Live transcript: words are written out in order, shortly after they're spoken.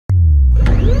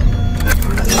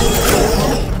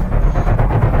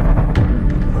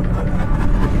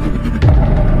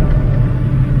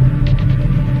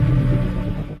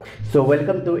So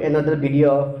welcome to another video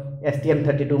of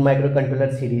STM32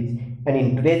 microcontroller series, and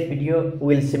in today's video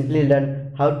we will simply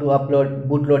learn how to upload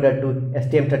bootloader to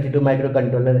STM32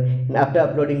 microcontroller. And after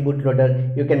uploading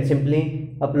bootloader, you can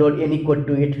simply upload any code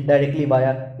to it directly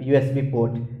via USB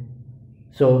port.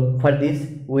 So for this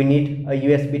we need a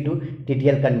USB to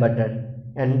TTL converter,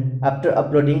 and after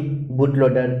uploading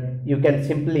bootloader you can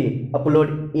simply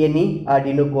upload any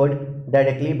Arduino code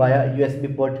directly via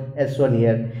USB port as shown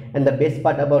here. And the best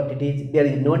part about it is there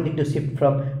is no need to shift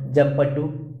from jumper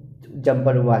to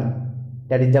jumper 1,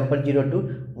 that is jumper 0 to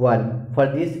 1. For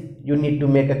this you need to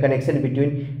make a connection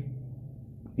between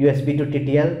USB to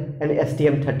TTL and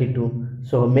STM32.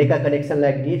 So make a connection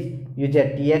like this, use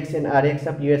a TX and RX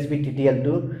of USB TTL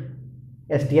to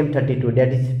STM32,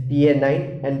 that is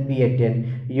PA9 and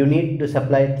PA10. You need to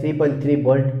supply 3.3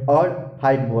 volt or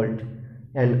 5 volt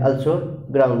and also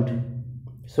ground.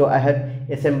 So I have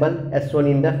assembled as shown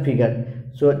in the figure.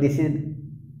 So this is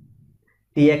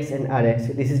TX and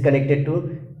RX. This is connected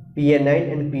to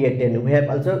PA9 and PA10. We have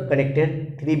also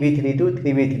connected 3V3 to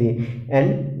 3V3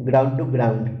 and ground to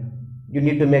ground. You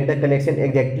need to make the connection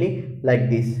exactly like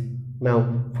this.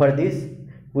 Now for this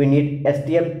we need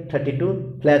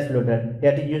STM32 flash loader,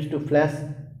 that is used to flash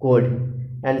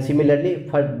code. And similarly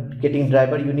for getting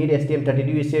driver you need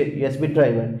STM32 USB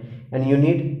driver, and you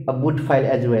need a boot file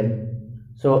as well.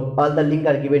 So all the links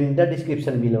are given in the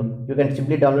description below. You can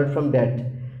simply download from that.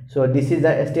 So this is the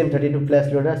STM32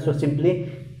 flash loader. So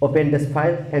simply open this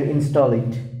file and install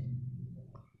it.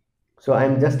 So I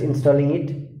am just installing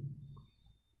it.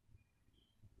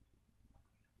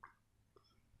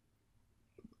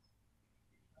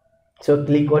 So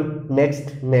click on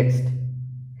next.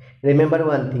 Remember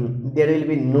one thing, there will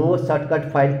be no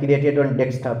shortcut file created on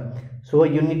desktop. So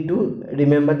you need to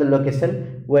remember the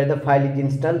location where the file is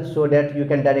installed so that you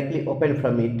can directly open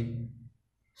from it.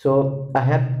 So I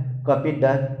have copied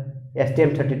the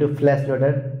STM32 flash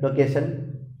loader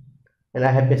location and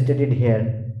I have pasted it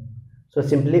here. So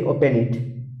simply open it.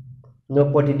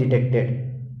 No port is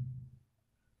detected.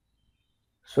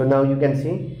 So now you can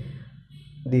see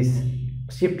this.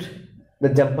 Shift the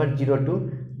jumper 0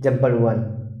 to jumper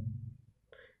 1.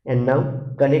 And now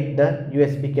connect the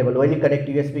USB cable. When you connect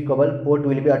USB cable, port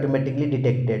will be automatically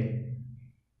detected.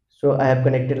 So I have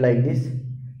connected like this.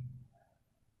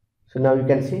 So now you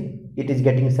can see it is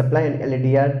getting supply and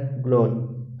LED are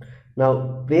glowing.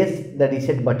 Now press the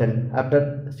reset button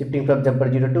after shifting from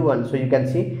jumper 0 to 1. So you can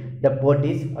see the port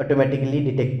is automatically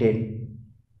detected.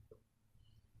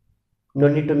 No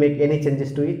need to make any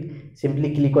changes to it.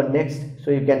 Simply click on next.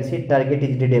 So you can see target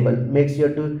is readable. Make sure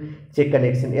to check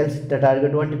connection, else the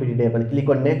target won't be readable. Click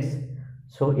on next.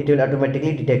 So it will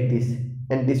automatically detect this,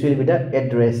 and this will be the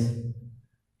address.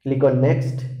 Click on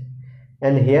next,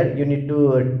 and here you need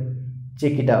to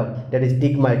check it out, that is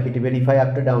tick mark it, verify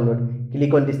after download.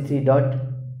 Click on this 3 dot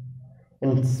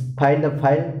and find the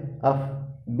file of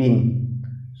bin.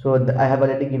 So I have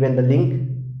already given the link.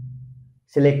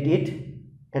 Select it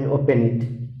and open it.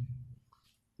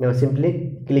 Now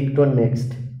simply click on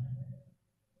next.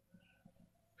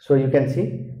 So you can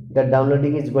see the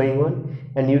downloading is going on,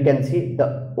 and you can see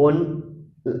the on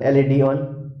LED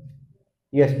on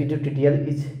USB to TTL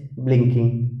is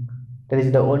blinking. That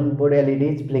is the on board LED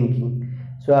is blinking.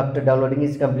 So after downloading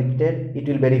is completed, it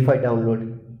will verify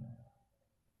download.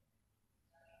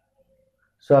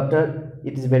 So after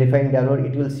it is verifying download,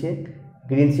 it will say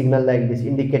green signal like this,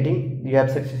 indicating you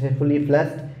have successfully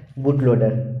flashed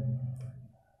bootloader.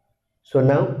 So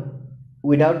now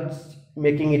without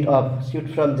making it off,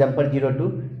 shift from jumper 0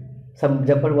 to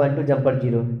jumper 1 to jumper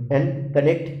 0 and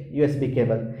connect USB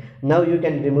cable. Now you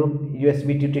can remove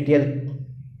USB to TTL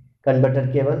converter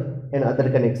cable and other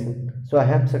connection. So I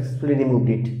have successfully removed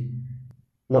it.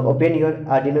 Now open your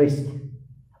Arduino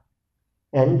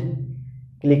and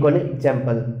click on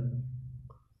example.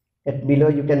 At below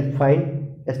you can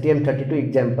find STM32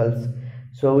 examples.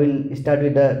 So we'll start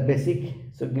with the basic.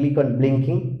 So click on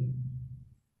blinking.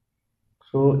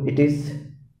 So it is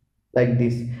like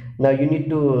this. Now you need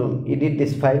to edit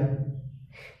this file,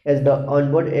 as the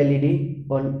onboard LED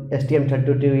on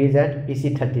STM32 is at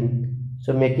PC13.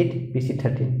 So make it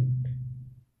PC13.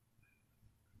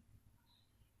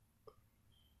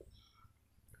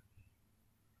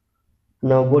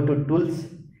 Now go to tools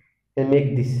and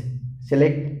make this.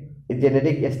 Select a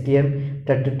generic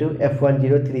STM32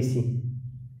 F103C.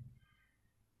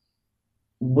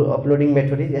 Uploading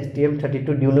method is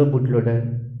STM32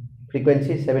 Bootloader.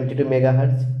 Frequency 72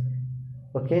 MHz.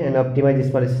 Okay, and optimize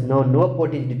this one. No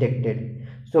port is detected.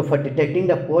 So for detecting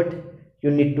the port, you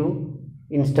need to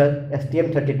install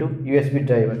STM32 USB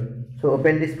driver. So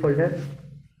open this folder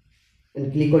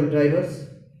and click on drivers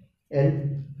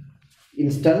and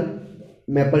install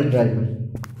maple driver.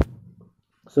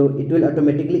 So it will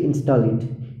automatically install it.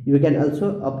 You can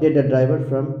also update the driver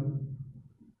from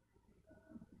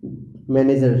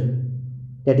manager,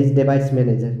 that is device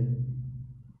manager.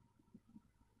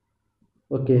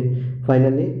 Okay,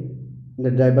 finally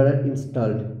the driver are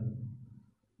installed.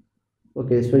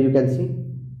 Okay, so you can see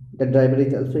the driver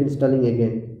is also installing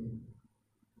again.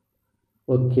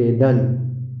 Okay, done.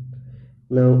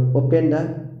 Now open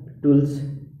the tools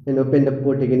and open the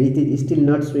port again. It is still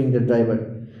not showing the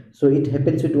driver, so it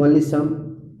happens with only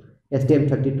some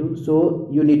STM32. So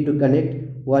you need to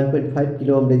connect 1.5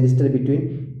 kilo ohm resistor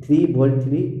between 3 volt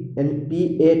 3 and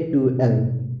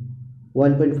PA2L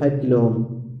 1.5 kilo ohm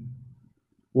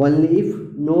only if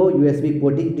no USB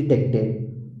port is detected.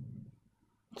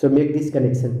 So make this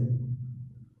connection.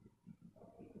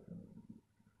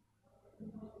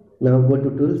 Now go to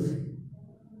tools,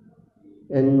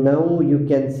 and now you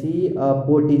can see a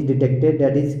port is detected,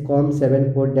 that is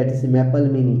COM7 port, that is Maple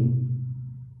Mini.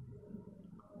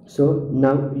 So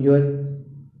now your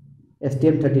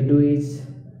STM32 is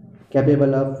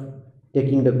capable of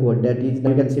taking the code, that is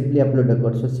you can simply upload the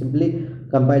code. So simply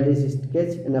compile this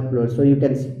sketch and upload. So you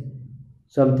can see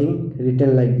something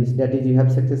written like this, that is you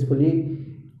have successfully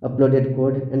uploaded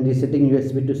code and resetting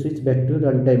USB to switch back to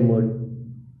runtime mode.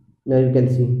 Now you can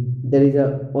see there is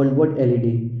a onboard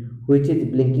LED which is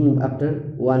blinking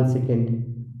after 1 second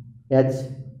as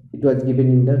it was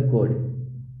given in the code.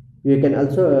 You can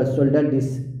also solder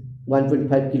this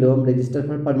 1.5 kilo ohm resistor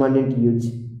for permanent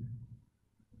use.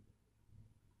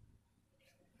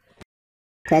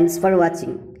 Thanks for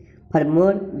watching. For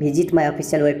more, visit my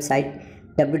official website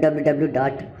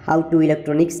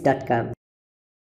www.howtoelectronics.com.